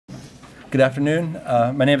Good afternoon.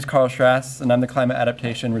 My name is Carl Strass, and I'm the Climate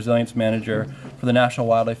Adaptation Resilience Manager for the National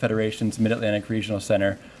Wildlife Federation's Mid-Atlantic Regional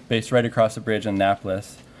Center, based right across the bridge in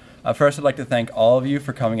Annapolis. First, I'd like to thank all of you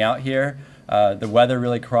for coming out here. The weather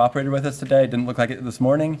really cooperated with us today. It didn't look like it this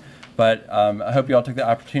morning, but I hope you all took the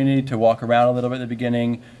opportunity to walk around a little bit at the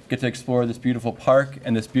beginning, get to explore this beautiful park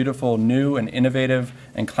and this beautiful new and innovative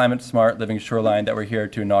and climate-smart living shoreline that we're here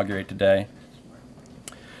to inaugurate today.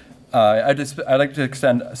 I'd like to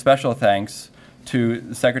extend special thanks to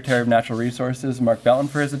the Secretary of Natural Resources, Mark Belton,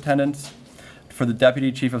 for his attendance, for the Deputy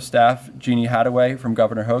Chief of Staff, Jeannie Hadaway, from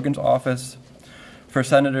Governor Hogan's office, for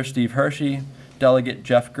Senator Steve Hershey, Delegate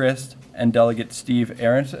Jeff Grist, and Delegate Steve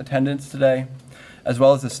Arendt's attendance today, as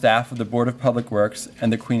well as the staff of the Board of Public Works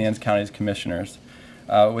and the Queen Anne's County's Commissioners.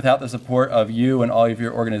 Without the support of you and all of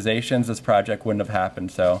your organizations, this project wouldn't have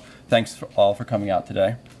happened, so thanks all for coming out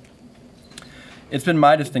today. It's been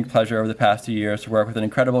my distinct pleasure over the past 2 years to work with an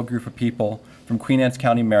incredible group of people from Queen Anne's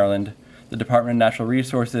County, Maryland, the Department of Natural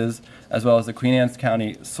Resources, as well as the Queen Anne's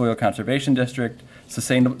County Soil Conservation District,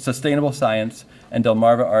 Sustainable Science, and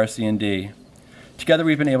Delmarva RC&D. Together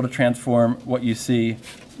we've been able to transform what you see,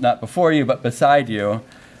 not before you, but beside you,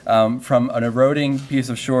 from an eroding piece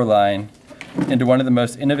of shoreline into one of the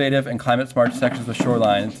most innovative and climate-smart sections of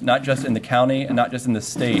shorelines, not just in the county and not just in the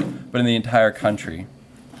state, but in the entire country.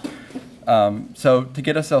 So to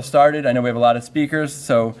get ourselves started, I know we have a lot of speakers,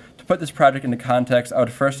 so to put this project into context, I would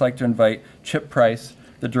first like to invite Chip Price,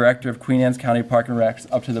 the Director of Queen Anne's County Park and Recs,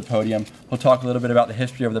 up to the podium. He'll talk a little bit about the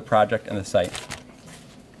history of the project and the site.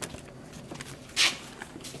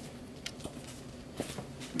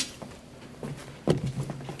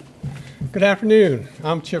 Good afternoon.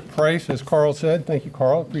 I'm Chip Price, as Carl said. Thank you,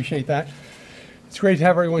 Carl. Appreciate that. It's great to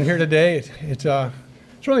have everyone here today. It's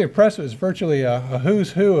really impressive. It's virtually a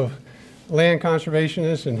who's who of land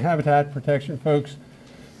conservationists and habitat protection folks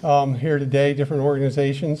here today, different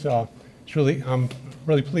organizations. I'm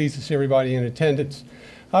really pleased to see everybody in attendance.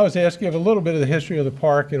 I was asked to give a little bit of the history of the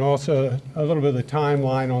park and also a little bit of the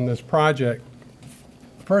timeline on this project.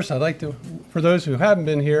 First, I'd like to, for those who haven't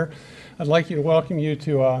been here, I'd like you to welcome you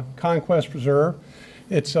to Conquest Preserve.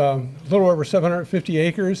 It's a little over 750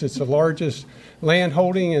 acres. It's the largest land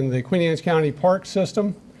holding in the Queen Anne's County Park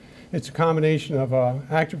system. It's a combination of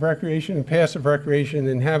active recreation and passive recreation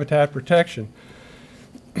and habitat protection.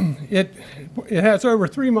 It has over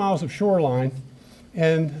 3 miles of shoreline,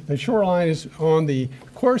 and the shoreline is on the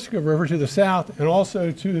Corsica River to the south and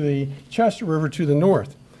also to the Chester River to the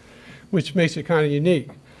north, which makes it kind of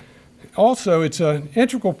unique. Also, it's an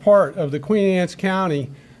integral part of the Queen Anne's County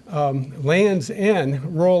Land's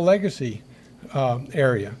End Rural Legacy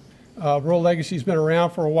area. Rural Legacy has been around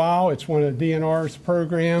for a while. It's one of the DNR's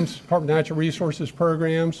programs, Department of Natural Resources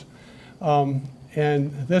programs.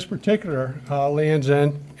 And this particular Land's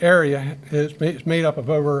End area is made up of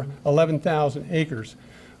over 11,000 acres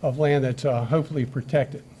of land that's hopefully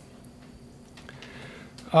protected.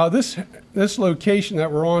 This location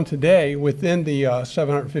that we're on today within the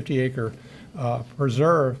 750-acre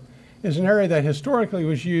preserve is an area that historically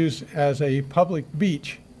was used as a public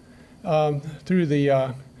beach through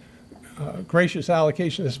the gracious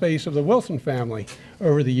allocation of space of the Wilson family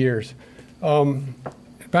over the years.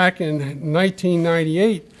 Back in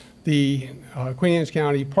 1998, the Queen Anne's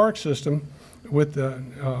County Park System, with the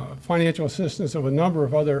financial assistance of a number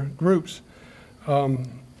of other groups,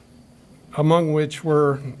 among which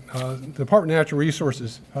were the Department of Natural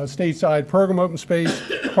Resources, Stateside Program Open Space,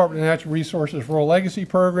 Department of Natural Resources Rural Legacy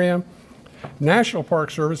Program, National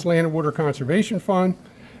Park Service Land and Water Conservation Fund,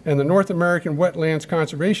 and the North American Wetlands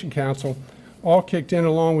Conservation Council all kicked in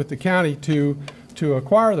along with the county to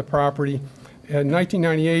acquire the property in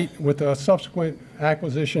 1998 with a subsequent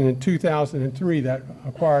acquisition in 2003 that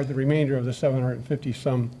acquired the remainder of the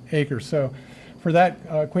 750-some acres. So for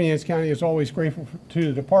that, Queen Anne's County is always grateful to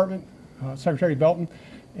the department, Secretary Belton,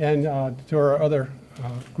 and to our other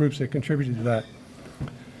groups that contributed to that.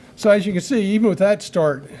 So as you can see, even with that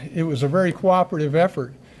start, it was a very cooperative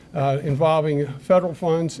effort involving federal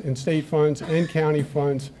funds and state funds and county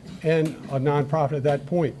funds and a nonprofit at that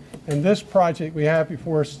point. And this project we have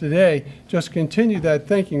before us today just continued that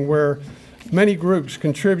thinking where many groups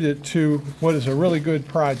contributed to what is a really good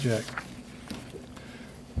project.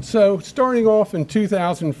 So starting off in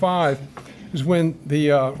 2005 is when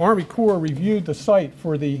the Army Corps reviewed the site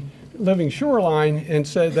for the living shoreline and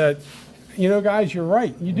said that, you know, guys, you're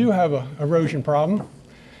right. You do have an erosion problem,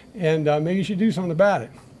 and maybe you should do something about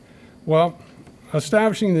it. Well,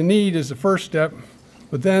 establishing the need is the first step,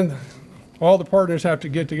 but then all the partners have to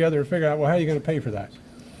get together and figure out, well, how are you going to pay for that?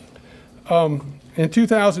 In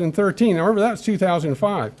 2013, now remember that's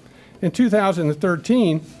 2005. In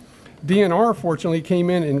 2013, DNR fortunately came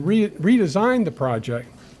in and redesigned the project,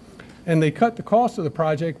 and they cut the cost of the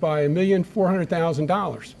project by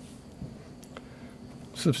 $1,400,000.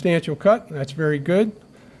 Substantial cut, that's very good.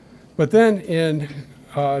 But then in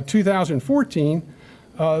 2014,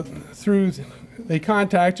 they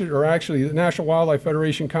contacted, or actually the National Wildlife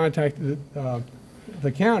Federation contacted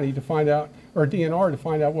the county to find out, or DNR to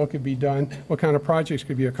find out what could be done, what kind of projects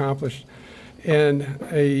could be accomplished.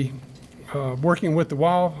 And working with the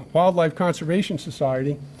Wildlife Conservation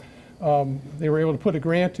Society, they were able to put a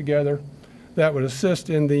grant together that would assist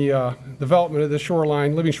in the development of the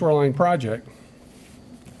shoreline, living shoreline project.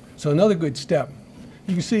 So another good step.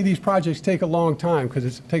 You can see these projects take a long time because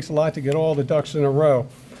it takes a lot to get all the ducks in a row.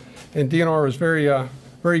 And DNR was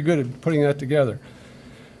very good at putting that together.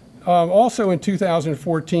 Also in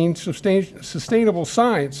 2014, Sustainable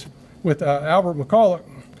Science with Albert McCulloch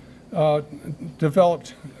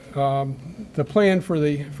developed the plan for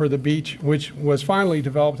the beach, which was finally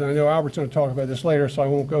developed. And I know Albert's going to talk about this later, so I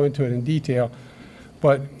won't go into it in detail.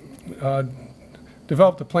 But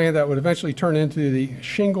developed a plan that would eventually turn into the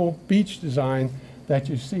shingle beach design that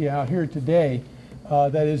you see out here today.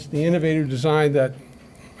 That is the innovative design that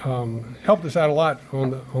helped us out a lot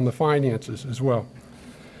on the finances as well.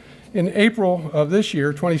 In April of this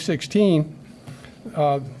year, 2016,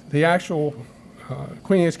 the actual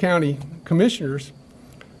Queen Anne's County commissioners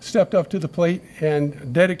stepped up to the plate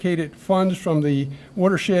and dedicated funds from the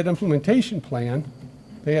watershed implementation plan.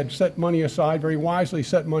 They had set money aside, very wisely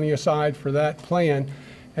set money aside for that plan,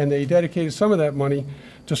 and they dedicated some of that money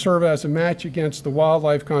to serve as a match against the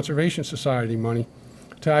Wildlife Conservation Society money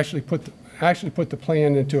to actually put the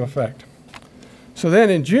plan into effect. So then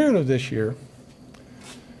in June of this year,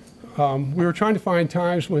 we were trying to find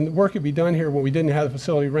times when the work could be done here when we didn't have the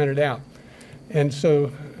facility rented out. And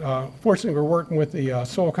so fortunately we're working with the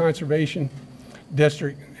Soil Conservation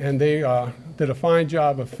District, and they did a fine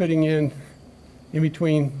job of fitting in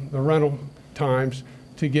between the rental times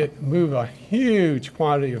to move a huge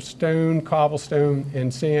quantity of stone, cobblestone,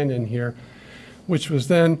 and sand in here, which was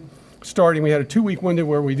then starting. We had a 2-week window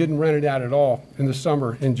where we didn't rent it out at all in the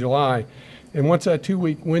summer in July. And once that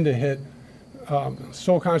 2-week window hit,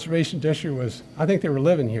 Soil Conservation District was, I think they were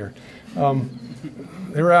living here.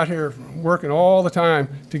 They were out here working all the time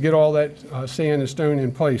to get all that sand and stone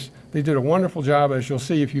in place. They did a wonderful job, as you'll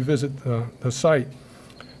see if you visit the site.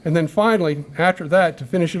 And then finally, after that, to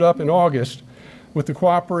finish it up in August, with the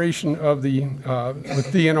cooperation of the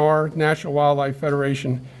with DNR, National Wildlife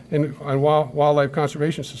Federation, and Wildlife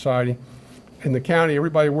Conservation Society, and the county,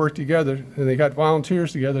 everybody worked together, and they got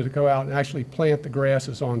volunteers together to go out and actually plant the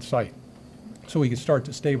grasses on site so we could start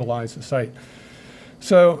to stabilize the site.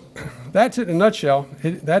 So that's it in a nutshell.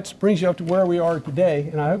 That brings you up to where we are today,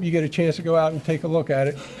 and I hope you get a chance to go out and take a look at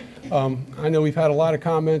it. I know we've had a lot of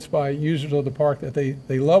comments by users of the park that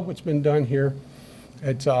they love what's been done here.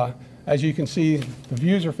 It's, as you can see, the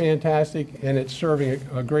views are fantastic, and it's serving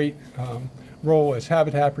a great role as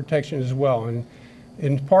habitat protection as well. And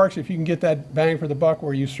in parks, if you can get that bang for the buck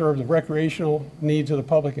where you serve the recreational needs of the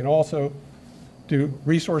public and also do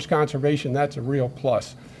resource conservation, that's a real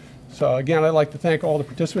plus. So again, I'd like to thank all the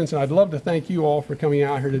participants, and I'd love to thank you all for coming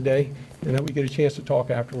out here today, and that we get a chance to talk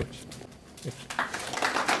afterwards.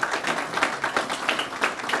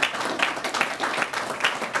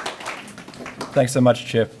 Thanks so much,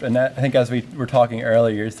 Chip. And I think as we were talking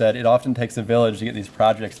earlier, you said it often takes a village to get these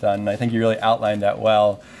projects done. And I think you really outlined that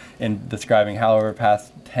well in describing how over the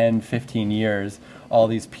past 10, 15 years, all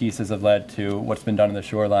these pieces have led to what's been done in the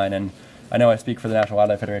shoreline. And I know I speak for the National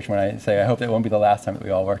Wildlife Federation when I say I hope that it won't be the last time that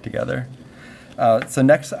we all work together. So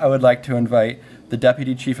next, I would like to invite the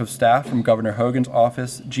Deputy Chief of Staff from Governor Hogan's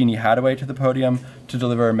office, Jeannie Hadaway, to the podium to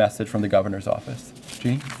deliver a message from the Governor's office.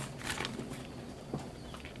 Jeannie?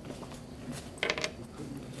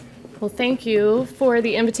 Well, thank you for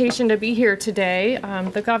the invitation to be here today.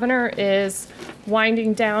 The governor is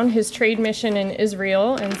winding down his trade mission in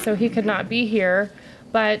Israel, and so he could not be here.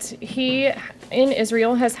 But he, in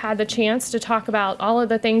Israel, has had the chance to talk about all of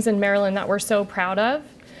the things in Maryland that we're so proud of.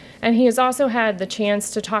 And he has also had the chance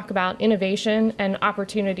to talk about innovation and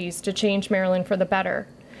opportunities to change Maryland for the better.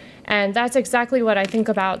 And that's exactly what I think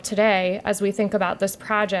about today as we think about this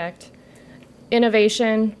project.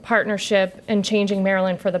 Innovation, partnership, and changing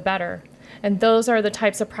Maryland for the better. And those are the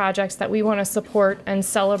types of projects that we want to support and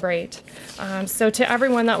celebrate. So to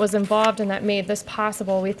everyone that was involved and that made this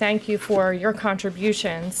possible, we thank you for your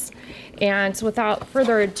contributions. And without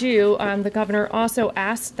further ado, the governor also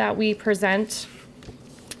asked that we present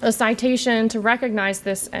a citation to recognize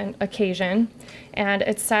this occasion. And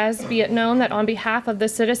it says, "Be it known that on behalf of the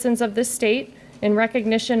citizens of this state, in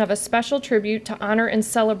recognition of a special tribute to honor and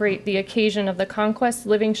celebrate the occasion of the Conquest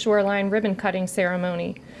Living Shoreline ribbon cutting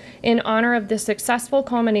ceremony. In honor of the successful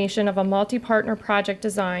culmination of a multi-partner project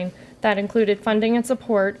design that included funding and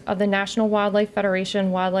support of the National Wildlife Federation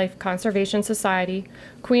Wildlife Conservation Society,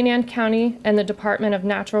 Queen Anne County, and the Department of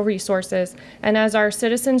Natural Resources, and as our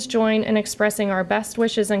citizens join in expressing our best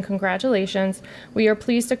wishes and congratulations, we are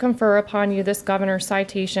pleased to confer upon you this governor's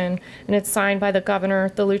citation, and it's signed by the governor,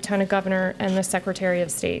 the lieutenant governor, and the Secretary of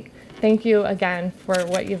State. Thank you again for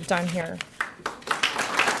what you've done here.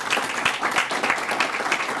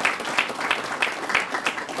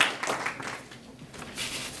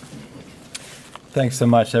 Thanks so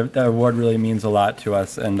much. That award really means a lot to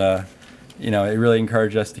us, and you know, it really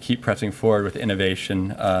encouraged us to keep pressing forward with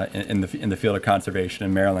innovation in the field of conservation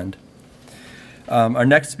in Maryland. Our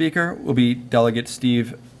next speaker will be Delegate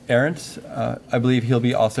Steve Arentz. I believe he'll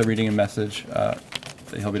be also reading a message that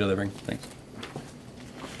he'll be delivering. Thanks.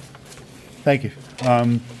 Thank you.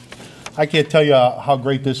 I can't tell you how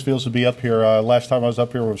great this feels to be up here. Last time I was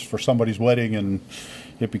up here was for somebody's wedding, and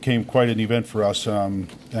it became quite an event for us. And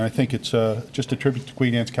I think it's just a tribute to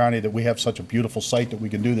Queen Anne's County that we have such a beautiful site that we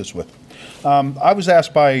can do this with. I was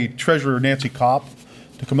asked by Treasurer Nancy Kopp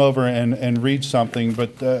to come over and read something,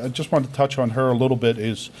 but I just wanted to touch on her a little bit.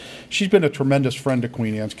 She's been a tremendous friend to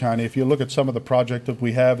Queen Anne's County. If you look at some of the projects that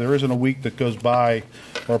we have, there isn't a week that goes by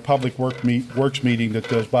or a public works meeting that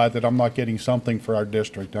goes by that I'm not getting something for our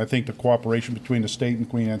district. I think the cooperation between the state and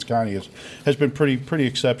Queen Anne's County has been pretty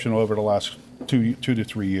exceptional over the last two to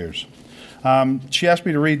 3 years. She asked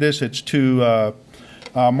me to read this. It's to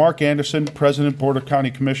Mark Anderson, President, Board of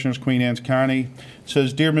County Commissioners, Queen Anne's County. It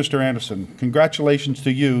says, "Dear Mr. Anderson, congratulations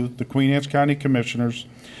to you, the Queen Anne's County Commissioners,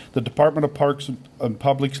 the Department of Parks and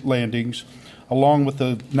Public Landings, along with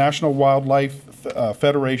the National Wildlife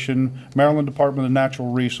Federation, Maryland Department of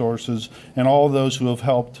Natural Resources, and all those who have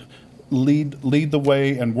helped lead the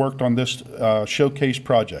way and worked on this showcase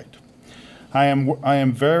project.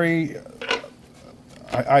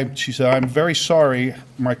 She said, I'm very sorry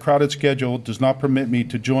my crowded schedule does not permit me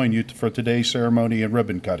to join you for today's ceremony and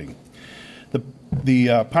ribbon cutting.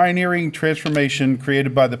 The pioneering transformation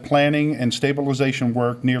created by the planning and stabilization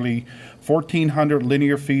work, nearly 1,400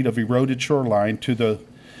 linear feet of eroded shoreline, to the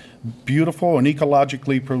beautiful and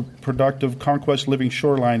ecologically productive Conquest Living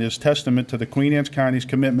Shoreline is testament to the Queen Anne's County's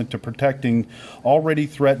commitment to protecting already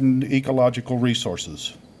threatened ecological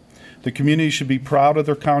resources. The community should be proud of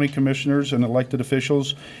their county commissioners and elected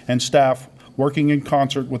officials and staff working in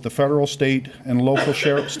concert with the federal, state, and local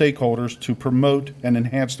stakeholders to promote and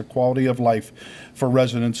enhance the quality of life for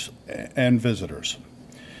residents and visitors.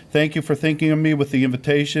 Thank you for thinking of me with the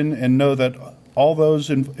invitation, and know that all those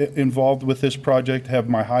involved with this project have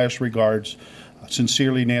my highest regards.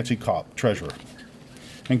 Sincerely, Nancy Kopp, Treasurer."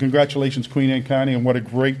 And congratulations, Queen Anne County, and what a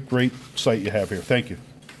great site you have here. Thank you.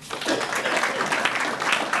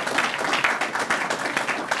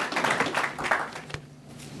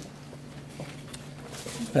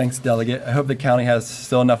 Thanks, Delegate. I hope the county has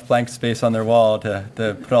still enough blank space on their wall to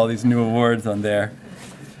put all these new awards on there.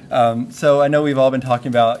 So I know we've all been talking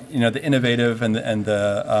about, you know, the innovative and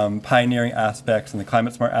the pioneering aspects and the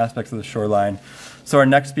climate smart aspects of the shoreline. So our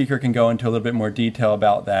next speaker can go into a little bit more detail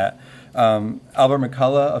about that. Albert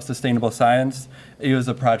McCullough of Sustainable Science, he was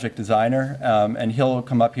a project designer, and he'll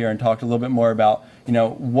come up here and talk a little bit more about, you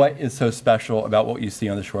know, what is so special about what you see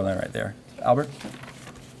on the shoreline right there. Albert?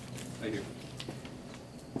 Thank you.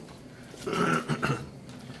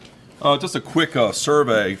 Just a quick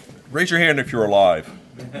survey. Raise your hand if you're alive.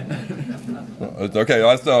 Okay,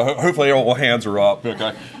 hopefully all hands are up.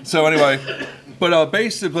 Okay. So anyway, but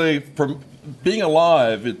basically, from being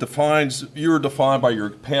alive, you're defined by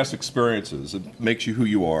your past experiences. It makes you who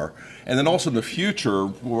you are, and then also in the future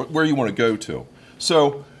where you want to go to.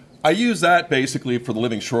 So I use that basically for the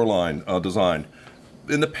living shoreline design.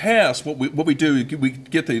 In the past, what we do, we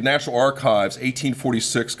get the National Archives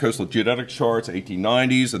 1846 coastal geodetic charts,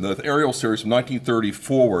 1890s, and the aerial series from 1930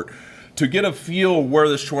 forward to get a feel where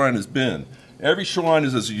the shoreline has been. Every shoreline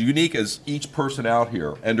is as unique as each person out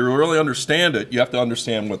here, and to really understand it, you have to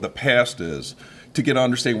understand what the past is to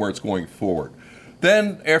understand where it's going forward.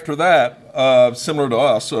 Then after that, similar to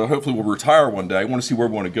us, hopefully we'll retire one day. I want to see where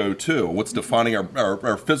we want to go to, what's defining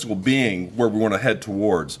our physical being, where we want to head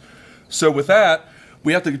towards. So with that,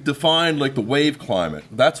 we have to define like the wave climate.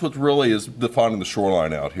 That's what really is defining the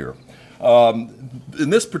shoreline out here. In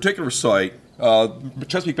this particular site,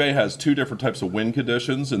 Chesapeake Bay has two different types of wind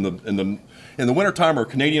conditions. In the wintertime, our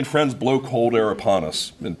Canadian friends blow cold air upon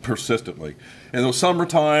us, and persistently. In the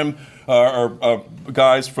summertime, our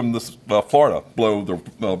guys from Florida blow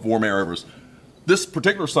the warm air over us. This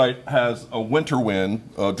particular site has a winter wind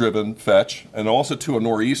driven fetch and also to a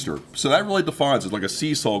nor'easter. So that really defines it like a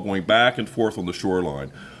seesaw going back and forth on the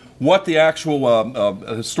shoreline. What the actual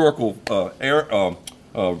historical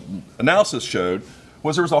analysis showed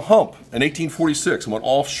was there was a hump in 1846 and went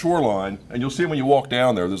off shoreline, and you'll see when you walk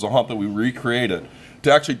down there, there's a hump that we recreated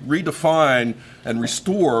to actually redefine and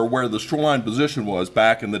restore where the shoreline position was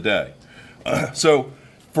back in the day. So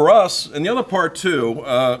for us, and the other part too,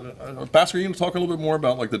 Basker, you going to talk a little bit more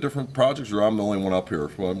about like the different projects, or I'm the only one up here?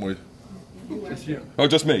 Just you. Oh,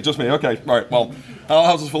 just me, okay, all right, well,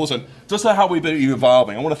 I'll just listen. Just how we've been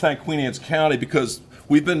evolving. I want to thank Queen Anne's County because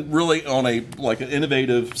we've been really on an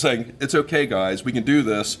innovative saying, it's okay guys, we can do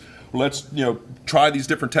this, let's try these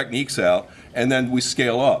different techniques out, and then we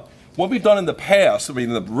scale up. What we've done in the past, I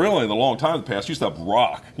mean, really in the long time in the past, used to have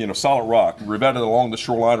rock, solid rock, revetted along the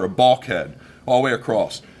shoreline or a bulkhead all the way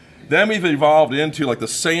across. Then we've evolved into like the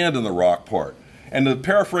sand in the rock part. And to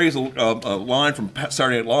paraphrase a line from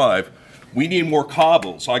Saturday Night Live, we need more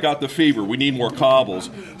cobbles. I got the fever, we need more cobbles.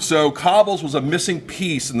 So cobbles was a missing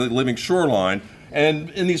piece in the living shoreline.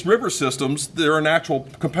 And in these river systems, they're a natural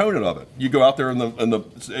component of it. You go out there in the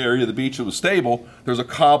area of the beach that was stable, there's a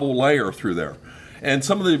cobble layer through there. And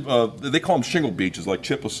some of the, they call them shingle beaches, like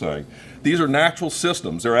Chip was saying. These are natural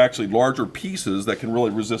systems. They're actually larger pieces that can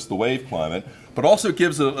really resist the wave climate, but also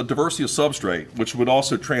gives a diversity of substrate, which would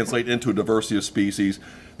also translate into a diversity of species.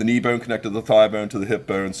 The knee bone connected to the thigh bone to the hip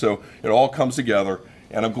bone, so it all comes together.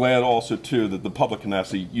 And I'm glad also, too, that the public can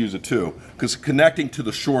actually use it, too, because connecting to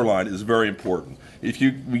the shoreline is very important.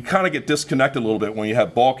 We kind of get disconnected a little bit when you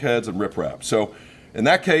have bulkheads and riprap. So in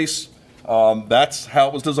that case, that's how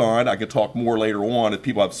it was designed. I can talk more later on if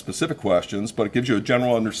people have specific questions, but it gives you a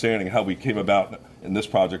general understanding of how we came about and this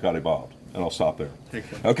project got evolved. And I'll stop there.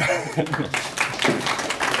 Okay.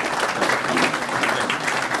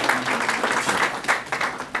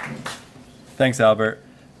 Thanks, Albert.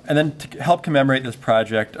 And then to help commemorate this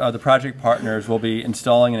project, the project partners will be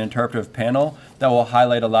installing an interpretive panel that will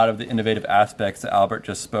highlight a lot of the innovative aspects that Albert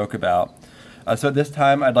just spoke about. So at this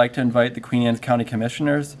time, I'd like to invite the Queen Anne's County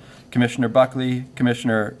Commissioners, Commissioner Buckley,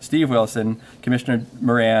 Commissioner Steve Wilson, Commissioner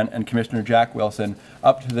Moran, and Commissioner Jack Wilson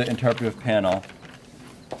up to the interpretive panel.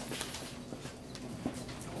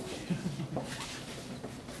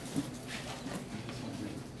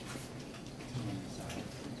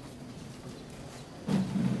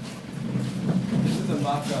 This is a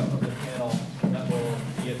mock-up of the panel that will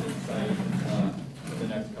be at this site for the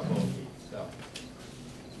next couple of weeks. So.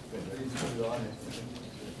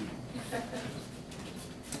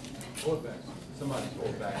 Pull it back. Somebody pull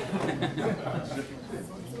it back.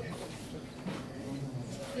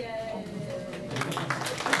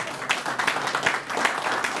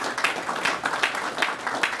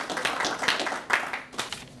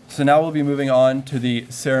 So now we'll be moving on to the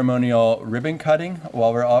ceremonial ribbon cutting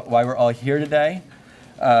while we're all here today.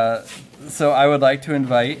 So I would like to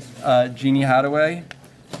invite Jeannie Hadaway,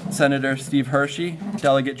 Senator Steve Hershey,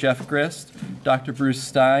 Delegate Jeff Grist, Dr. Bruce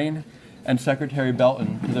Stein, and Secretary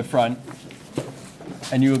Belton to the front.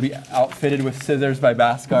 And you will be outfitted with scissors by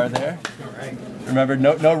Bhaskar there. All right. Remember,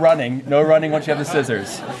 no running once you have the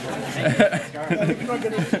scissors.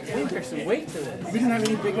 There's some weight to this. We didn't have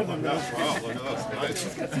any bigger than those. Wow, look at us. Nice.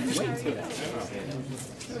 It's got some weight to it.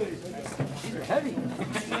 These are heavy.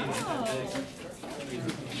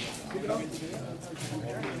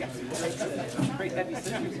 Great heavy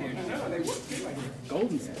scissors here.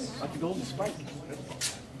 Golden, like the golden spike.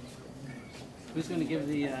 Who's going to give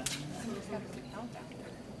the...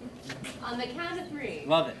 On the count of three.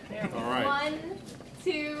 Love it. All right. 1,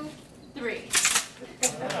 2, 3.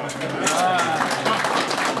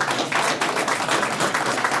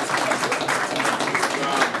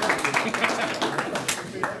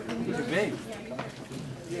 These are big.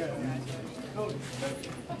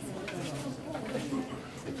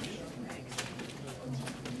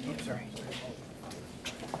 Oops, sorry.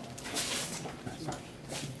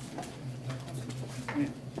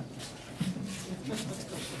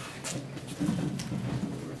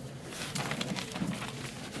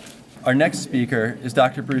 Our next speaker is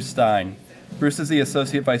Dr. Bruce Stein. Bruce is the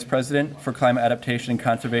Associate Vice President for Climate Adaptation and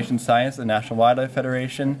Conservation Science at the National Wildlife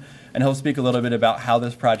Federation, and he'll speak a little bit about how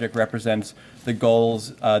this project represents the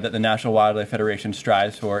goals that the National Wildlife Federation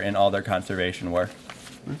strives for in all their conservation work.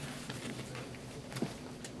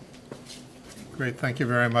 Great, thank you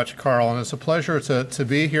very much, Carl. And it's a pleasure to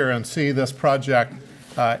be here and see this project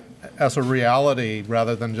as a reality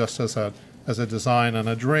rather than just as a design and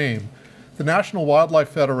a dream. The National Wildlife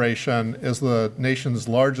Federation is the nation's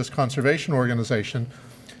largest conservation organization,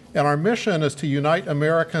 and our mission is to unite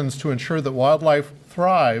Americans to ensure that wildlife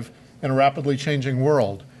thrive in a rapidly changing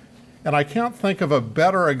world. And I can't think of a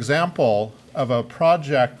better example of a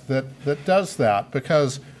project that does that,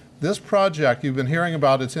 because this project, you've been hearing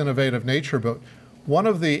about its innovative nature, but one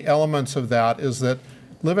of the elements of that is that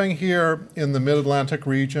living here in the Mid-Atlantic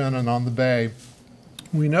region and on the Bay,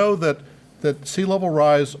 we know that sea level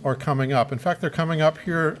rise are coming up. In fact, they're coming up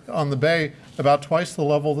here on the Bay about twice the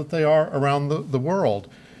level that they are around the world.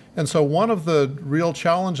 And so one of the real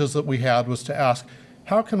challenges that we had was to ask,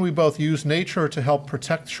 how can we both use nature to help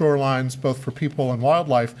protect shorelines, both for people and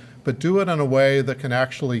wildlife, but do it in a way that can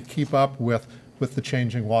actually keep up with the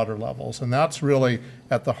changing water levels? And that's really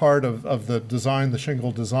at the heart of the design, the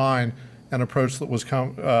shingle design and approach that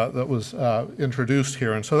was introduced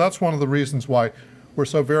here. And so that's one of the reasons why we're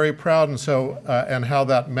so very proud, and how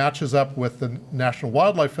that matches up with the National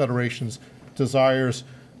Wildlife Federation's desires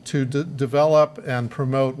to develop and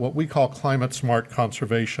promote what we call climate smart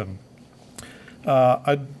conservation.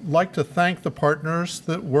 I'd like to thank the partners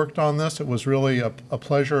that worked on this. It was really a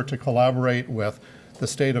pleasure to collaborate with the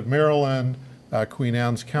state of Maryland, Queen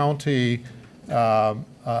Anne's County,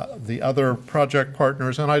 the other project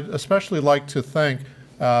partners, and I'd especially like to thank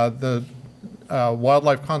the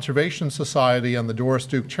Wildlife Conservation Society and the Doris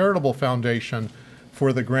Duke Charitable Foundation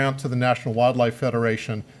for the grant to the National Wildlife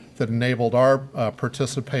Federation that enabled our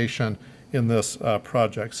participation in this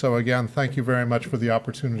project. So again, thank you very much for the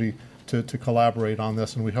opportunity to collaborate on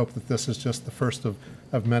this, and we hope that this is just the first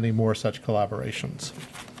of many more such collaborations.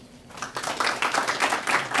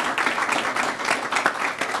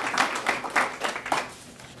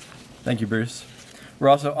 Thank you, Bruce. We're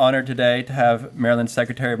also honored today to have Maryland's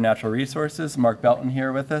Secretary of Natural Resources, Mark Belton,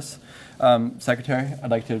 here with us. Secretary,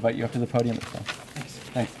 I'd like to invite you up to the podium this time. Thanks.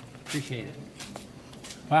 Thanks. Appreciate it.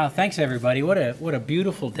 Wow, thanks everybody. What a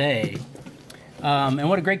beautiful day. And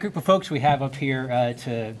what a great group of folks we have up here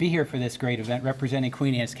to be here for this great event representing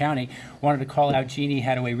Queen Anne's County. Wanted to call out Jeannie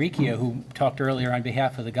Hadaway-Riccio, who talked earlier on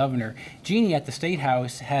behalf of the governor. Jeannie at the State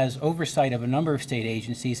House has oversight of a number of state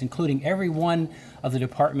agencies, including every one of the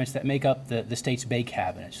departments that make up the state's Bay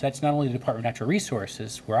Cabinet. So that's not only the Department of Natural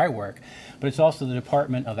Resources, where I work, but it's also the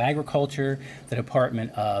Department of Agriculture, the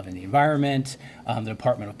Department of the Environment, the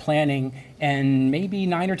Department of Planning, and maybe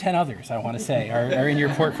 9 or 10 others, I want to say, are in your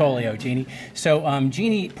portfolio, Jeannie. So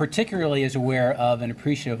Jeannie particularly is aware of and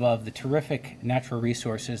appreciative of the terrific natural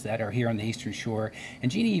resources that are here on the Eastern Shore.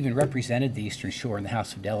 And Jeannie even represented the Eastern Shore in the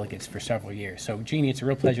House of Delegates for several years. So Jeannie, it's a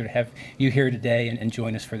real pleasure to have you here today and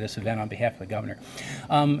join us for this event on behalf of the governor.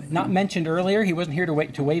 Not mentioned earlier, he wasn't here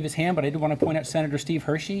to wave his hand, but I did want to point out Senator Steve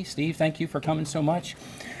Hershey. Steve, thank you for coming so much.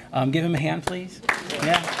 Give him a hand, please.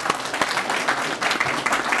 Yeah.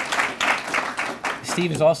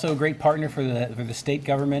 Steve is also a great partner for the state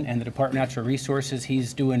government and the Department of Natural Resources.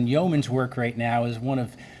 He's doing yeoman's work right now as one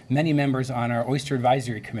of many members on our Oyster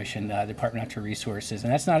Advisory Commission, Department of Natural Resources,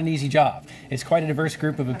 and that's not an easy job. It's quite a diverse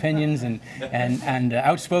group of opinions and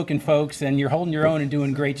outspoken folks, and you're holding your own and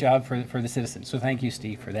doing a great job for the citizens. So thank you,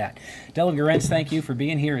 Steve, for that. Delegate Rentz, thank you for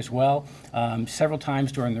being here as well. Several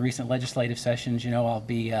times during the recent legislative sessions, you know, I'll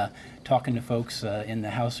be talking to folks in the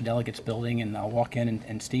House of Delegates building, and I'll walk in,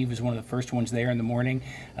 and Steve is one of the first ones there in the morning.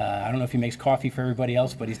 I don't know if he makes coffee for everybody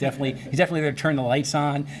else, but he's definitely there to turn the lights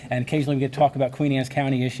on, and occasionally we get to talk about Queen Anne's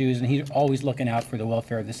County issues, and he's always looking out for the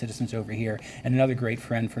welfare of the citizens over here, and another great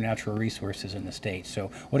friend for natural resources in the state. So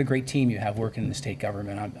what a great team you have working in the state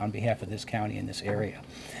government on behalf of this county and this area.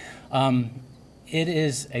 It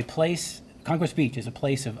is a place, Conquest Beach is a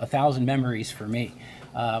place of 1,000 memories for me.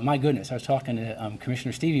 My goodness, I was talking to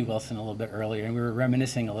Commissioner Stevie Wilson a little bit earlier, and we were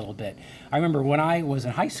reminiscing a little bit. I remember when I was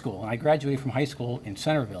in high school, and I graduated from high school in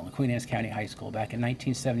Centerville, in Queen Anne's County High School, back in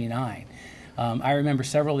 1979. I remember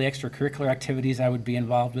several of the extracurricular activities I would be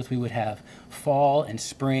involved with. We would have fall and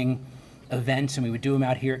spring events, and we would do them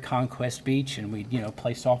out here at Conquest Beach, and we'd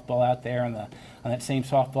play softball out there on that same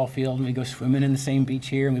softball field, and we'd go swimming in the same beach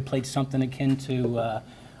here, and we played something akin to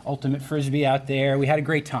ultimate frisbee out there. We had a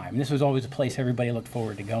great time. This was always a place everybody looked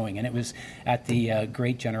forward to going, and it was at the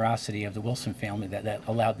great generosity of the Wilson family that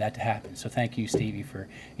allowed that to happen. So thank you, Stevie, for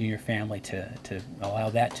you and your family to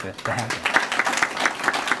allow that to happen.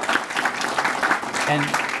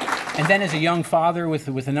 And then as a young father with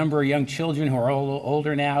a number of young children who are all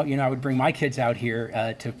older now, I would bring my kids out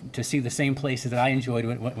here to see the same places that I enjoyed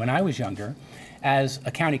when I was younger. As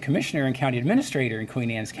a county commissioner and county administrator in Queen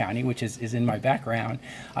Anne's County, which is in my background,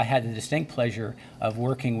 I had the distinct pleasure of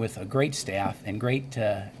working with a great staff and great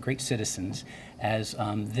citizens as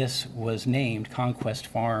this was named, Conquest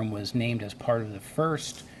Farm was named as part of the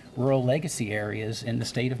first rural legacy areas in the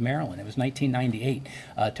state of Maryland. It was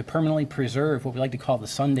 1998 to permanently preserve what we like to call the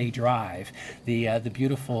Sunday Drive, the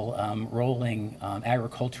beautiful rolling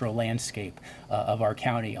agricultural landscape of our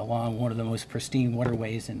county along one of the most pristine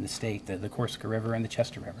waterways in the state, the Corsica River and the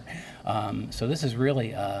Chester River. So this is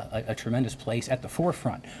really a tremendous place at the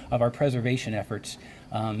forefront of our preservation efforts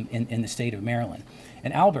in the state of Maryland.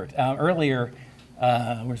 And Albert, earlier,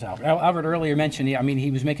 where's Albert? Albert earlier mentioned, I mean,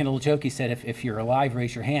 he was making a little joke. He said, if you're alive,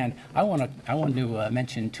 raise your hand. I want to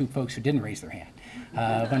mention two folks who didn't raise their hand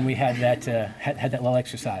when we had that little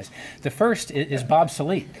exercise. The first is Bob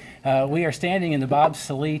Salit. We are standing in the Bob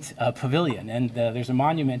Salit Pavilion, and there's a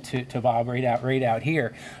monument to Bob right out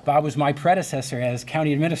here. Bob was my predecessor as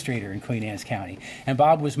county administrator in Queen Anne's County, and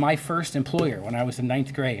Bob was my first employer when I was in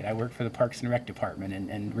 9th grade. I worked for the Parks and Rec Department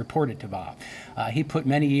and reported to Bob. He put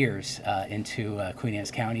many years into Queen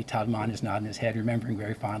Anne's County. Todd Mon is nodding his head, remembering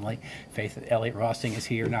very fondly. Faith Elliott Rossing is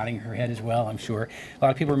here, nodding her head as well, I'm sure. A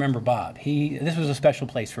lot of people remember Bob. This was a special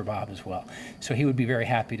place for Bob as well, so he would be very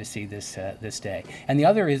happy to see this day. And the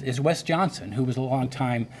other is Wes Johnson, who was a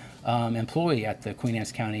long-time employee at the Queen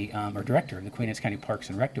Anne's County, or director of the Queen Anne's County Parks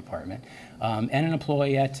and Rec Department, and an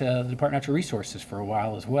employee at the Department of Natural Resources for a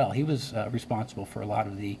while as well. He was responsible for a lot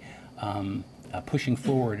of the pushing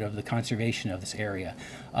forward of the conservation of this area.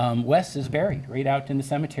 Wes is buried right out in the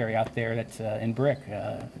cemetery out there that's in Brick.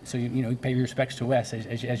 So you pay your respects to Wes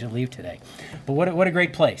as you leave today. But what a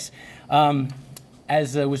great place.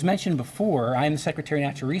 As was mentioned before, I am the Secretary of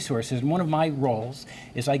Natural Resources, and one of my roles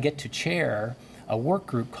is I get to chair a work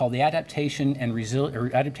group called the Adaptation and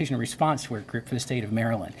Response Work Group for the state of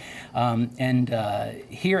Maryland.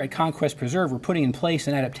 Here at Conquest Preserve, we're putting in place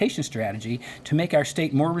an adaptation strategy to make our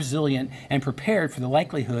state more resilient and prepared for the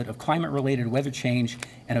likelihood of climate-related weather change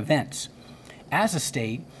and events. As a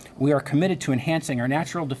state, we are committed to enhancing our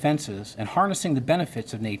natural defenses and harnessing the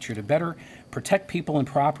benefits of nature to better protect people and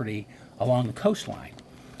property along the coastline.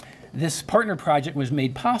 This partner project was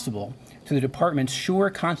made possible through the department's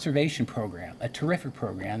Shore Conservation Program, a terrific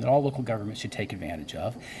program that all local governments should take advantage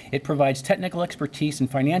of. It provides technical expertise and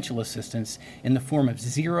financial assistance in the form of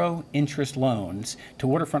zero-interest loans to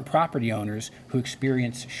waterfront property owners who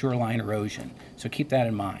experience shoreline erosion. So keep that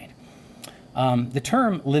in mind. The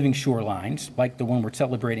term living shorelines, like the one we're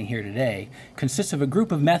celebrating here today, consists of a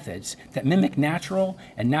group of methods that mimic natural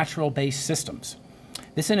and natural-based systems.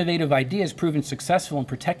 This innovative idea has proven successful in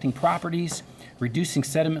protecting properties, reducing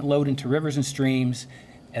sediment load into rivers and streams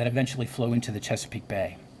that eventually flow into the Chesapeake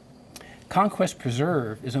Bay. Conquest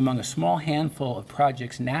Preserve is among a small handful of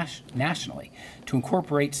projects nationally to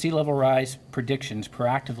incorporate sea level rise predictions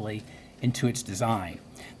proactively into its design.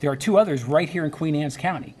 There are two others right here in Queen Anne's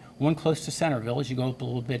County. One close to Centerville as you go up a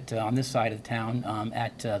little bit on this side of the town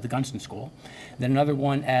at the Gunston School. Then another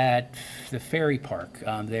one at the Ferry Park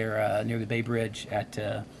there near the Bay Bridge at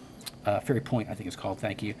Ferry Point, I think it's called,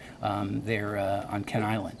 thank you, there on Kent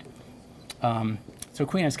Island. So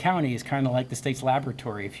Queen Anne's County is kind of like the state's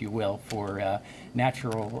laboratory, if you will, for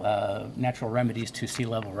natural remedies to sea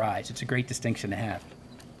level rise. It's a great distinction to have.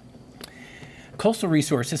 Coastal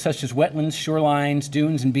resources such as wetlands, shorelines,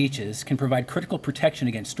 dunes, and beaches can provide critical protection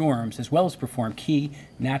against storms as well as perform key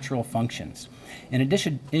natural functions. In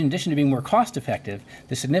addition to being more cost-effective,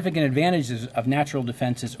 the significant advantages of natural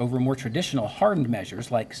defenses over more traditional hardened measures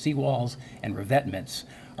like seawalls and revetments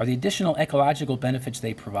are the additional ecological benefits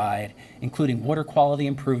they provide, including water quality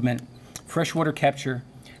improvement, freshwater capture,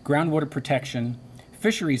 groundwater protection,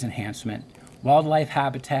 fisheries enhancement, wildlife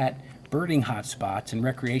habitat, birding hotspots, and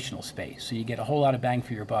recreational space. So you get a whole lot of bang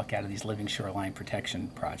for your buck out of these living shoreline protection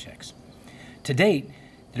projects. To date,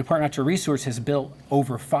 the Department of Natural Resources has built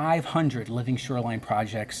over 500 living shoreline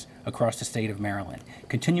projects across the state of Maryland,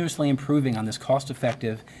 continuously improving on this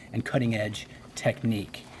cost-effective and cutting-edge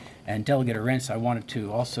technique. And Delegate Arentz, I wanted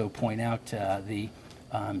to also point out the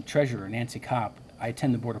Treasurer, Nancy Kopp. I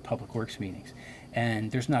attend the Board of Public Works meetings,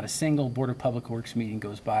 and there's not a single Board of Public Works meeting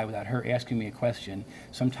goes by without her asking me a question,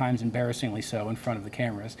 sometimes embarrassingly so in front of the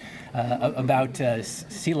cameras, about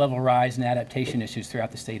sea level rise and adaptation issues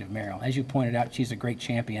throughout the state of Maryland. As you pointed out, she's a great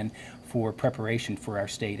champion for preparation for our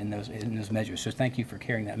state in those measures. So thank you for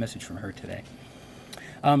carrying that message from her today.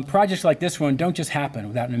 Projects like this one don't just happen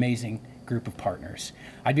without an amazing group of partners.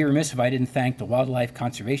 I'd be remiss if I didn't thank the Wildlife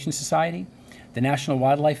Conservation Society, the National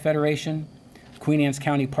Wildlife Federation, Queen Anne's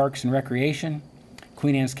County Parks and Recreation,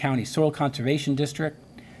 Queen Anne's County Soil Conservation District,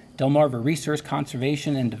 Delmarva Resource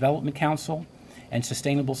Conservation and Development Council, and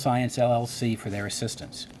Sustainable Science LLC for their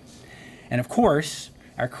assistance. And of course,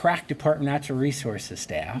 our crack Department of Natural Resources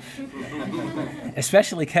staff,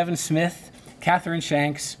 especially Kevin Smith, Catherine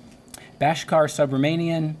Shanks, Bashkar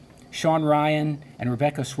Subramanian, Sean Ryan, and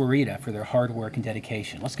Rebecca Swarita for their hard work and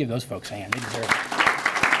dedication. Let's give those folks a hand. They deserve it.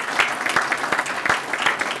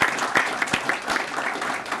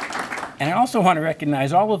 And I also want to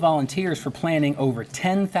recognize all the volunteers for planting over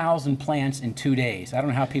 10,000 plants in 2 days. I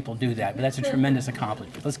don't know how people do that, but that's a tremendous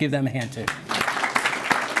accomplishment. Let's give them a hand, too.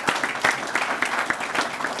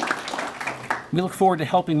 We look forward to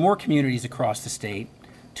helping more communities across the state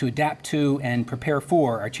to adapt to and prepare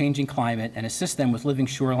for our changing climate and assist them with living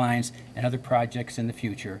shorelines and other projects in the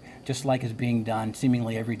future, just like is being done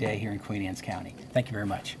seemingly every day here in Queen Anne's County. Thank you very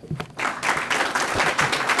much.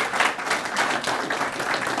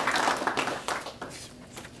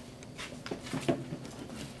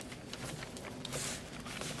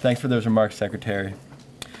 Thanks for those remarks, Secretary.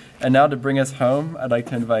 And now to bring us home, I'd like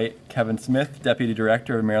to invite Kevin Smith, Deputy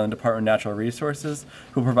Director of Maryland Department of Natural Resources,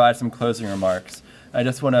 who will provide some closing remarks. I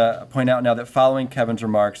just want to point out now that following Kevin's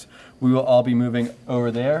remarks, we will all be moving over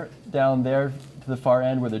there, down there to the far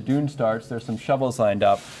end where the dune starts. There's some shovels lined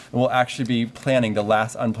up, and we'll actually be planting the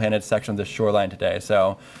last unplanted section of the shoreline today.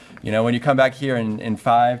 So, you know, when you come back here in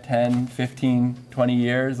 5, 10, 15, 20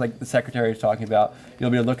 years, like the Secretary is talking about,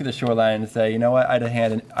 you'll be able to look at the shoreline and say, you know what, I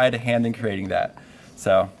had a hand in creating that.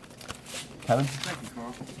 So, Kevin? Thank you,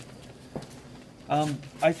 Carl.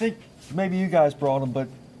 I think maybe you guys brought them, but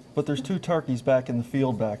there's 2 turkeys back in the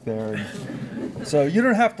field back there. And so you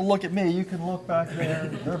don't have to look at me. You can look back there.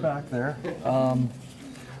 They're back there,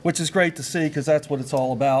 which is great to see because that's what it's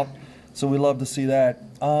all about. So we love to see that.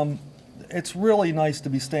 It's really nice to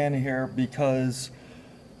be standing here because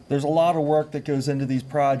there's a lot of work that goes into these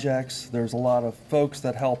projects. There's a lot of folks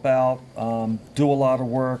that help out, do a lot of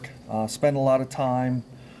work, spend a lot of time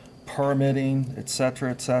permitting, et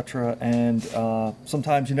cetera, and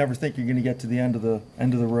sometimes you never think you're going to get to the end of the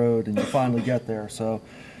road, and you finally get there. So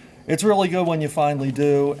it's really good when you finally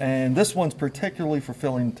do. And this one's particularly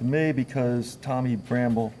fulfilling to me because Tommy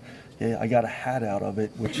Bramble, yeah, I got a hat out of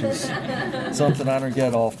it, which is something I don't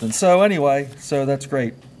get often. So anyway, so that's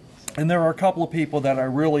great. And there are a couple of people that I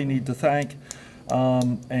really need to thank.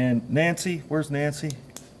 And Nancy, where's Nancy?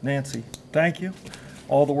 Nancy, thank you.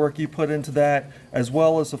 All the work you put into that, as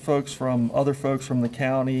well as the folks from, other folks from the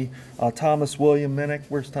county. Thomas William Minnick,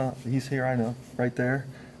 where's Tom? He's here, I know, right there.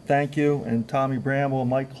 Thank you. And Tommy Bramble and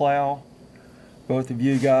Mike Clow, both of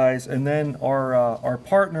you guys. And then our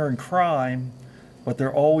partner in crime, but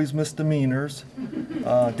they're always misdemeanors,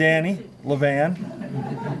 Danny Levan.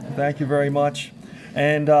 Thank you very much.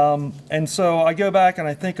 And so I go back and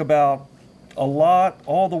I think about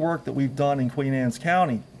all the work that we've done in Queen Anne's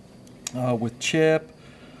County with Chip,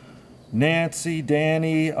 Nancy,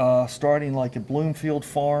 Danny, starting like at Bloomfield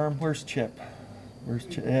Farm. Where's Chip? Where's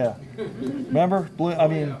Chip? Yeah. Remember?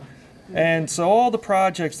 And so all the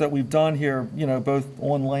projects that we've done here, you know, both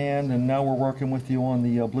on land and now we're working with you on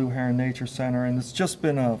the Blue Heron Nature Center, and it's just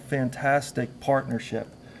been a fantastic partnership.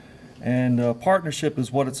 And partnership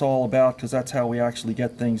is what it's all about because that's how we actually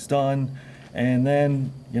get things done. And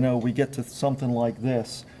then, you know, we get to something like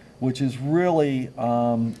this, which is really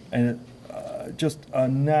just a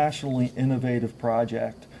nationally innovative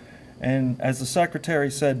project. And as the Secretary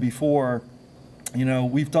said before, you know,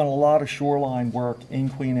 we've done a lot of shoreline work in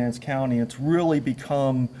Queen Anne's County. It's really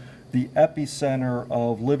become the epicenter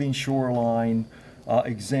of living shoreline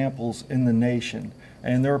examples in the nation.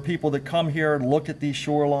 And there are people that come here and look at these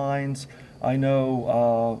shorelines. I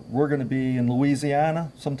know we're going to be in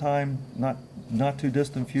Louisiana sometime, not too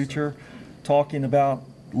distant future, talking about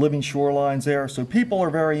living shorelines there. So people are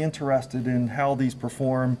very interested in how these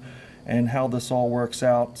perform and how this all works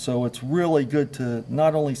out. So it's really good to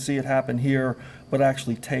not only see it happen here, but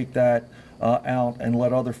actually take that out and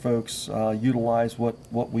let other folks utilize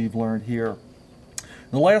what we've learned here.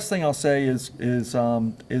 The last thing I'll say is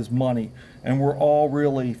money, and we're all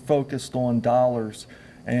really focused on dollars.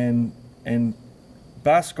 And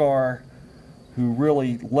Bhaskar, who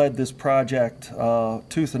really led this project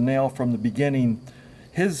tooth and nail from the beginning,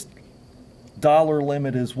 his dollar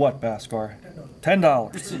limit is what, Bhaskar?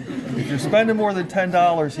 $10. If you're spending more than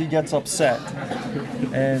 $10, he gets upset.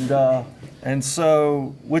 And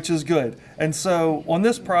so, which is good. And so on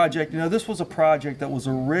this project, you know, this was a project that was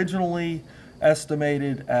originally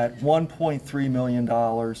estimated at $1.3 million,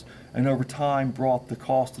 and over time brought the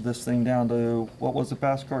cost of this thing down to, what was it,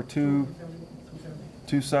 Bhaskar?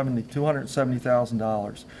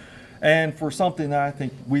 $270,000. And for something that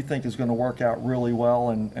we think is going to work out really well,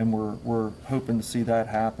 and we're hoping to see that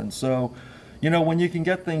happen. So, you know, when you can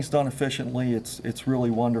get things done efficiently, it's really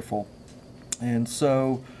wonderful. And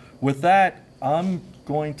so with that, I'm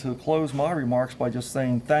going to close my remarks by just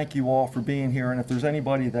saying thank you all for being here. And if there's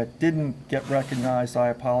anybody that didn't get recognized, I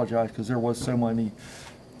apologize because there was so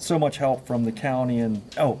so much help from the county and,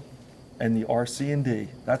 oh, and the RC&D.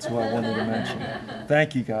 That's what I wanted to mention.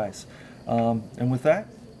 Thank you, guys. And with that,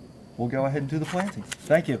 we'll go ahead and do the planting.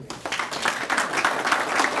 Thank you.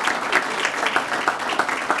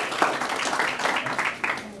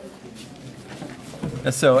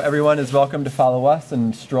 So everyone is welcome to follow us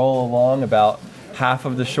and stroll along about half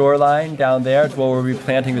of the shoreline down there. It's where we'll be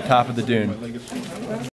planting the top of the dune.